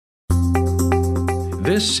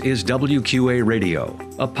This is WQA Radio,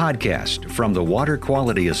 a podcast from the Water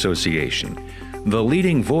Quality Association, the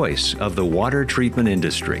leading voice of the water treatment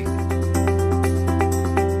industry.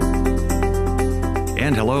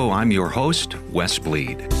 And hello, I'm your host, Wes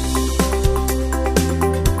Bleed.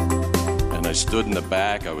 And I stood in the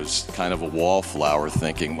back. I was kind of a wallflower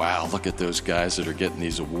thinking, wow, look at those guys that are getting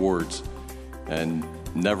these awards. And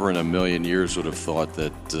never in a million years would have thought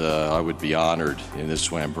that I would be honored. In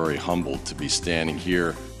this way, I'm very humbled to be standing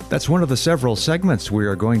here. That's one of the several segments we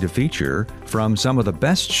are going to feature from some of the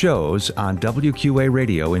best shows on WQA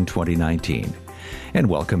Radio in 2019. And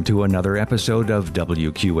welcome to another episode of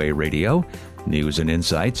WQA Radio, news and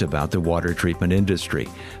insights about the water treatment industry.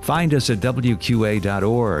 Find us at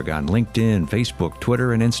WQA.org on LinkedIn, Facebook,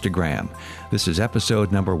 Twitter, and Instagram. This is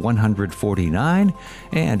episode number 149,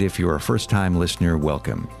 and if you're a first-time listener,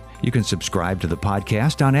 welcome. You can subscribe to the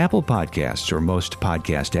podcast on Apple Podcasts or most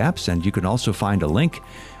podcast apps, and you can also find a link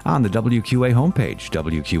on the WQA homepage,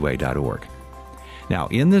 WQA.org. Now,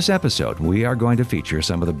 in this episode, we are going to feature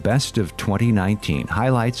some of the best of 2019,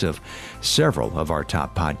 highlights of several of our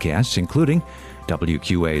top podcasts, including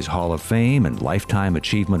WQA's Hall of Fame and Lifetime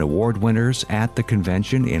Achievement Award winners at the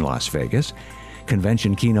convention in Las Vegas,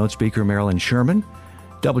 convention keynote speaker Marilyn Sherman,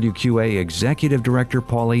 WQA Executive Director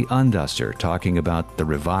Paulie Undusser talking about the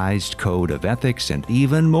revised Code of Ethics and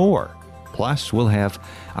even more. Plus, we'll have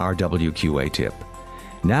our WQA tip.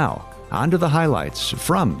 Now, on to the highlights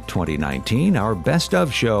from 2019, our Best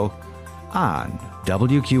of show on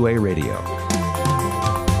WQA Radio.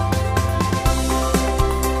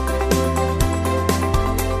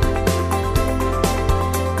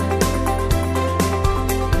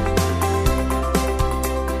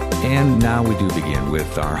 And now we do begin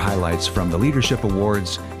with our highlights from the Leadership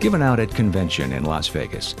Awards given out at convention in Las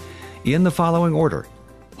Vegas. In the following order: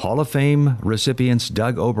 Hall of Fame recipients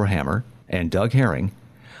Doug Oberhammer and Doug Herring,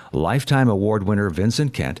 Lifetime Award winner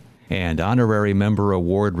Vincent Kent, and Honorary Member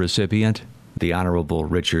Award recipient, the Honorable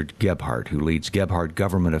Richard Gebhardt, who leads Gebhardt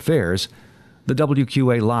Government Affairs, the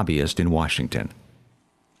WQA lobbyist in Washington.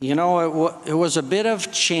 You know, it was a bit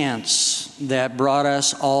of chance that brought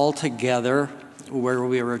us all together, where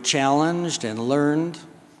we were challenged and learned,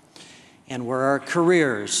 and where our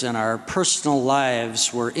careers and our personal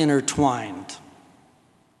lives were intertwined.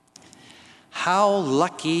 How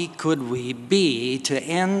lucky could we be to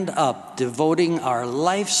end up devoting our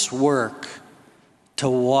life's work to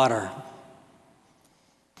water?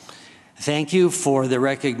 Thank you for the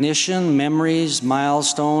recognition, memories,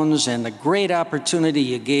 milestones, and the great opportunity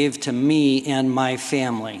you gave to me and my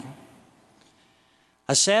family.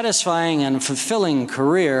 A satisfying and fulfilling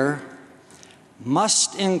career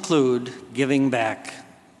must include giving back.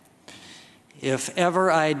 If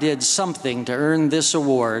ever I did something to earn this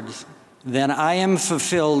award, then I am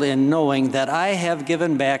fulfilled in knowing that I have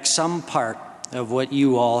given back some part of what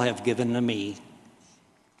you all have given to me.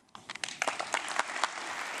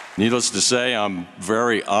 Needless to say, I'm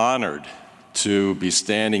very honored to be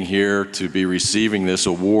standing here to be receiving this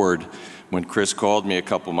award. When Chris called me a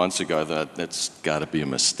couple months ago, I thought, that's got to be a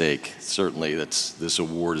mistake. Certainly, this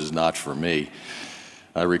award is not for me.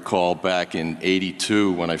 I recall back in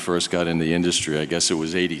 '82 when I first got in the industry, I guess it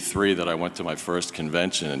was '83 that I went to my first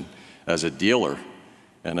convention as a dealer,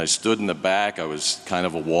 and I stood in the back. I was kind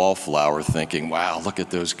of a wallflower thinking, wow, look at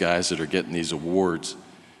those guys that are getting these awards.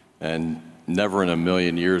 And never in a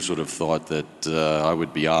million years would have thought that I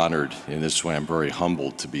would be honored. In this way, I'm very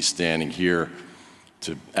humbled to be standing here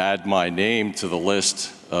to add my name to the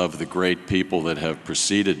list of the great people that have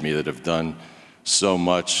preceded me, that have done so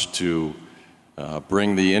much to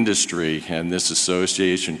bring the industry and this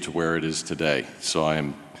association to where it is today. So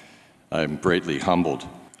I'm greatly humbled.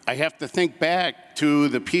 I have to think back to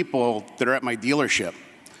the people that are at my dealership,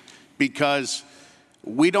 because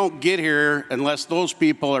we don't get here unless those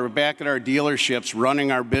people are back at our dealerships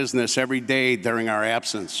running our business every day during our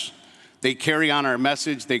absence. They carry on our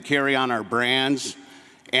message, they carry on our brands,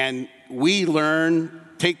 and we learn,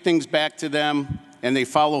 take things back to them, and they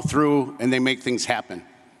follow through and they make things happen.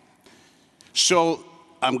 So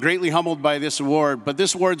I'm greatly humbled by this award, but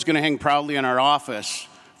this award's going to hang proudly in our office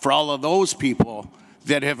for all of those people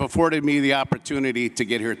that have afforded me the opportunity to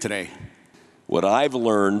get here today. What I've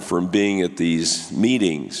learned from being at these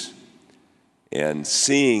meetings and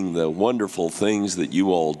seeing the wonderful things that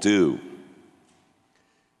you all do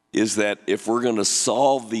is that if we're going to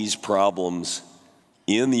solve these problems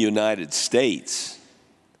in the United States,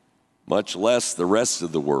 much less the rest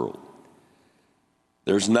of the world,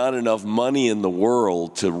 there's not enough money in the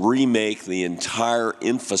world to remake the entire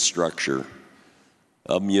infrastructure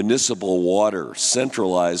of municipal water,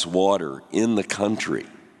 centralized water in the country.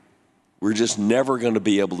 We're just never going to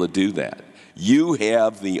be able to do that. You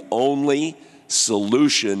have the only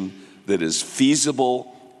solution that is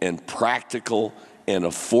feasible and practical and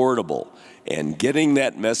affordable. And getting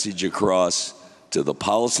that message across to the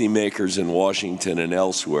policymakers in Washington and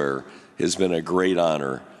elsewhere has been a great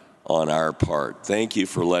honor on our part. Thank you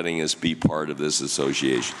for letting us be part of this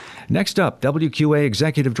association. Next up, WQA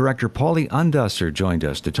Executive Director Paulie Undusser joined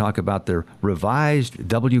us to talk about the revised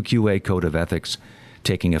WQA Code of Ethics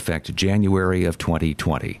taking effect January of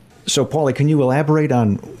 2020. So, Paulie, can you elaborate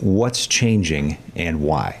on what's changing and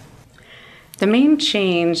why? The main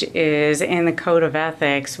change is in the Code of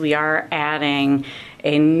Ethics, we are adding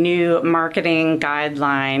a new marketing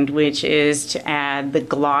guideline, which is to add the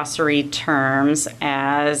glossary terms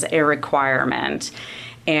as a requirement.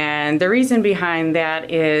 And the reason behind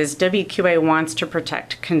that is WQA wants to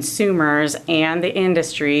protect consumers and the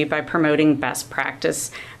industry by promoting best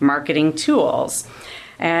practice marketing tools.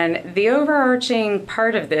 And the overarching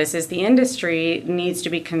part of this is the industry needs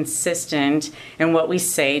to be consistent in what we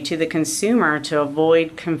say to the consumer to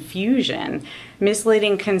avoid confusion.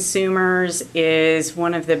 Misleading consumers is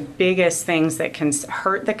one of the biggest things that can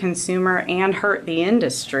hurt the consumer and hurt the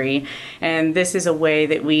industry. And this is a way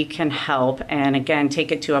that we can help and, again,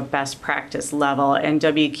 take it to a best practice level. And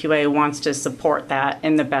WQA wants to support that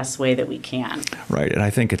in the best way that we can. Right. And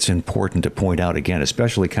I think it's important to point out, again,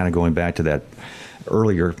 especially kind of going back to that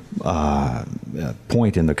earlier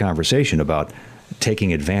point in the conversation about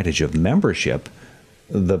taking advantage of membership,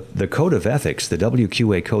 the Code of Ethics, the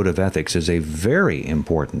WQA Code of Ethics, is a very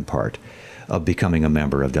important part of becoming a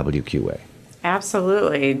member of WQA.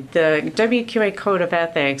 Absolutely. The WQA Code of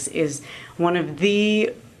Ethics is one of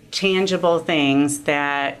the tangible things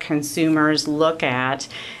that consumers look at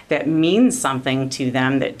that means something to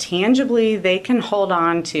them, that tangibly they can hold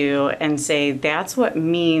on to and say, that's what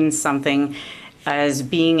means something as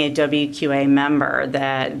being a WQA member,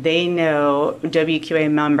 that they know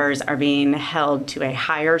WQA members are being held to a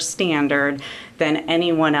higher standard than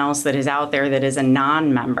anyone else that is out there that is a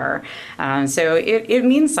non-member. So it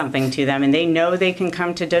means something to them, and they know they can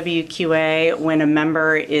come to WQA when a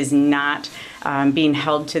member is not being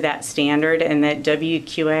held to that standard, and that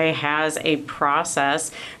WQA has a process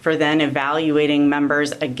for then evaluating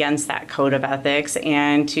members against that Code of Ethics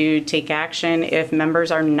and to take action if members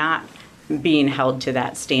are not being held to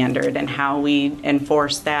that standard, and how we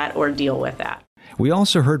enforce that or deal with that. We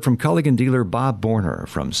also heard from Culligan dealer Bob Borner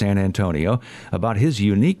from San Antonio about his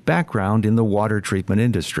unique background in the water treatment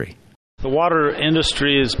industry. The water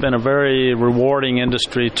industry has been a very rewarding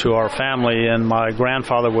industry to our family, and my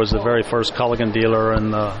grandfather was the very first Culligan dealer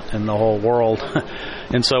in the whole world.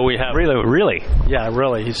 And so we have... Really? Yeah,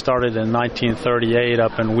 really. He started in 1938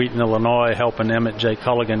 up in Wheaton, Illinois, helping Emmett J.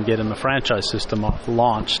 Culligan get in the franchise system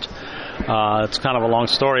launched. It's kind of a long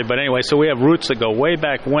story, but anyway, so we have roots that go way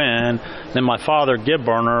back when. Then my father, Gib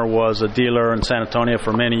Berner, was a dealer in San Antonio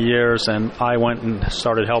for many years, and I went and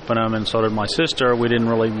started helping him, and so did my sister. We didn't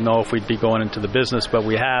really know if we'd be going into the business, but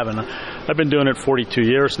we have, and I've been doing it 42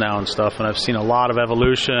 years now and stuff, and I've seen a lot of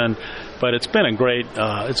evolution, but it's been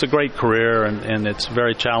it's a great career, and it's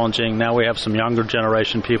very challenging. Now we have some younger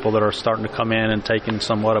generation people that are starting to come in and taking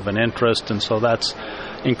somewhat of an interest, and so that's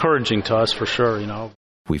encouraging to us for sure, you know.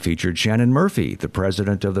 We featured Shannon Murphy, the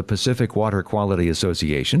president of the Pacific Water Quality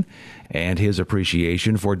Association, and his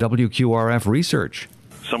appreciation for WQRF research.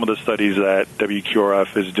 Some of the studies that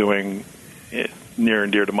WQRF is doing near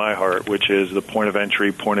and dear to my heart, which is the point of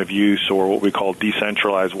entry, point of use, or what we call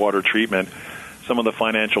decentralized water treatment, some of the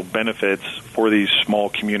financial benefits for these small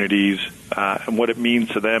communities and what it means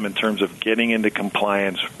to them in terms of getting into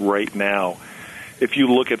compliance right now. If you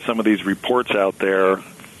look at some of these reports out there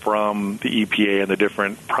from the EPA and the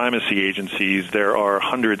different primacy agencies, there are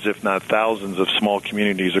hundreds, if not thousands, of small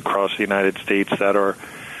communities across the United States that are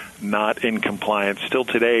not in compliance still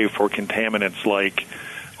today for contaminants like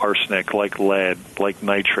arsenic, like lead, like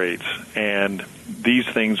nitrates. And these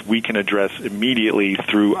things we can address immediately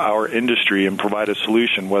through our industry and provide a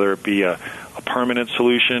solution, whether it be a permanent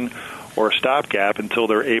solution or a stopgap until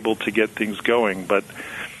they're able to get things going. But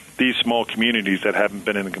these small communities that haven't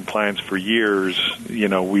been in compliance for years, you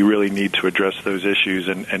know, we really need to address those issues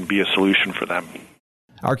and be a solution for them.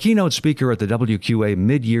 Our keynote speaker at the WQA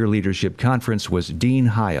Mid-Year Leadership Conference was Dean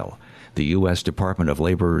Heil, the U.S. Department of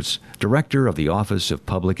Labor's Director of the Office of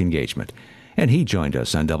Public Engagement, and he joined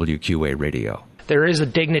us on WQA Radio. There is a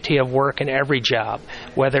dignity of work in every job,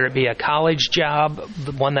 whether it be a college job,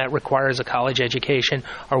 one that requires a college education,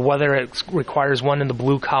 or whether it requires one in the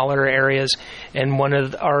blue-collar areas and one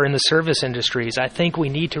or in the service industries. I think we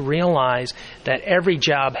need to realize that every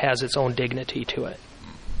job has its own dignity to it.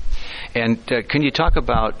 And can you talk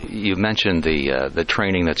about, you mentioned the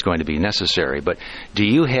training that's going to be necessary, but do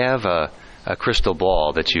you have a crystal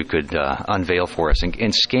ball that you could unveil for us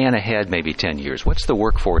and scan ahead maybe 10 years? What's the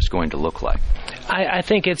workforce going to look like? I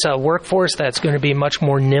think it's a workforce that's going to be much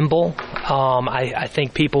more nimble. I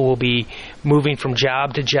think people will be moving from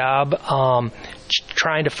job to job,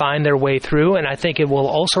 trying to find their way through, and I think it will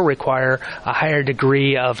also require a higher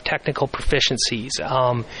degree of technical proficiencies.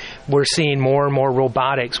 We're seeing more and more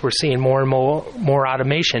robotics. We're seeing more and more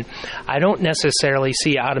automation. I don't necessarily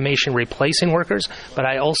see automation replacing workers, but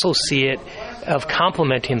I also see it of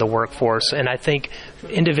complementing the workforce, and I think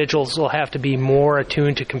individuals will have to be more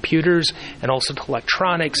attuned to computers and also to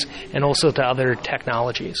electronics and also to other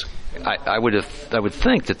technologies. I would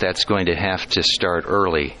think that that's going to have to start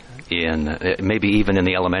early, in maybe even in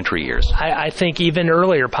the elementary years. I think even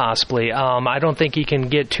earlier, possibly. I don't think you can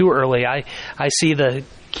get too early. I see the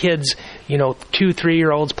kids,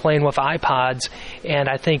 2-3-year-olds playing with iPads, and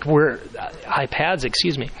I think iPads,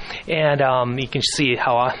 and you can see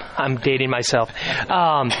how I'm dating myself.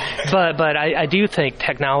 But I do think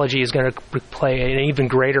technology is going to play an even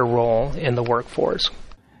greater role in the workforce.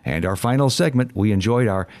 And our final segment, we enjoyed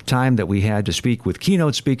our time that we had to speak with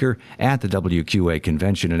keynote speaker at the WQA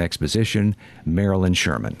Convention and Exposition, Marilyn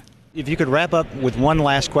Sherman. If you could wrap up with one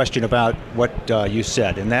last question about what you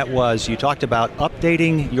said, and that was you talked about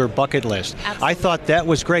updating your bucket list. Absolutely. I thought that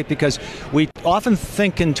was great because we often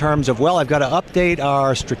think in terms of, I've got to update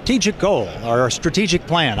our strategic goal, our strategic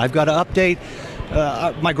plan. I've got to update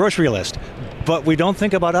my grocery list. But we don't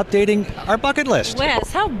think about updating our bucket list.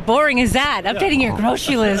 Wes, how boring is that? Updating your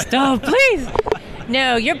grocery list. Oh, please.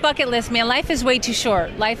 No, your bucket list, man, life is way too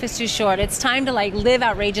short. Life is too short. It's time to live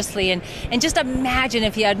outrageously and just imagine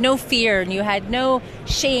if you had no fear and you had no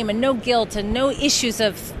shame and no guilt and no issues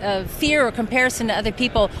of fear or comparison to other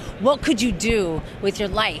people, what could you do with your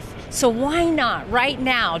life? So why not right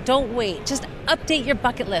now? Don't wait. Just update your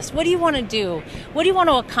bucket list. What do you want to do? What do you want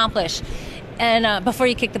to accomplish? And before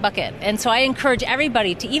you kick the bucket. And so I encourage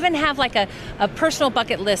everybody to even have a personal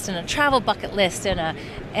bucket list and a travel bucket list and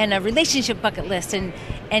a relationship bucket list and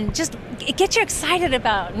just get you excited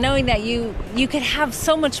about knowing that you could have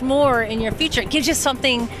so much more in your future. It gives you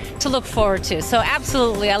something to look forward to. So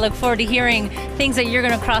absolutely, I look forward to hearing things that you're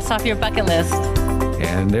going to cross off your bucket list.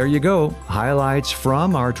 And there you go, highlights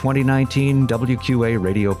from our 2019 WQA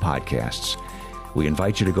radio podcasts. We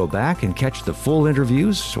invite you to go back and catch the full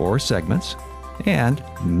interviews or segments and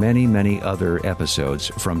many, many other episodes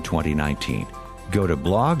from 2019. Go to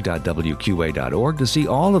blog.wqa.org to see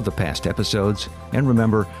all of the past episodes. And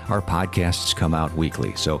remember, our podcasts come out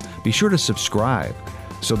weekly, so be sure to subscribe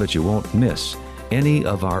so that you won't miss any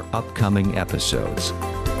of our upcoming episodes.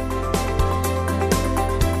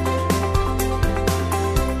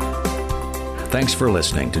 Thanks for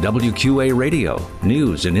listening to WQA Radio,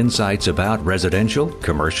 news and insights about residential,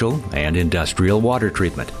 commercial, and industrial water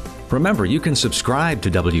treatment. Remember, you can subscribe to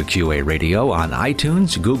WQA Radio on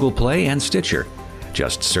iTunes, Google Play, and Stitcher.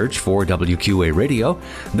 Just search for WQA Radio,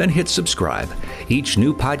 then hit subscribe. Each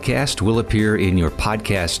new podcast will appear in your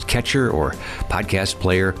podcast catcher or podcast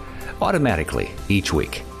player automatically each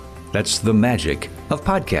week. That's the magic of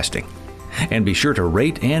podcasting. And be sure to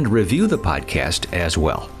rate and review the podcast as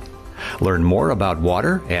well. Learn more about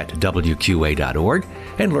water at WQA.org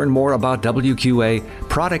and learn more about WQA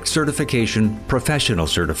product certification, professional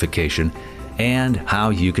certification, and how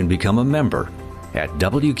you can become a member at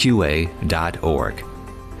WQA.org.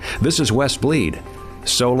 This is Wes Bleed.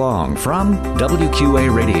 So long from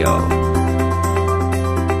WQA Radio.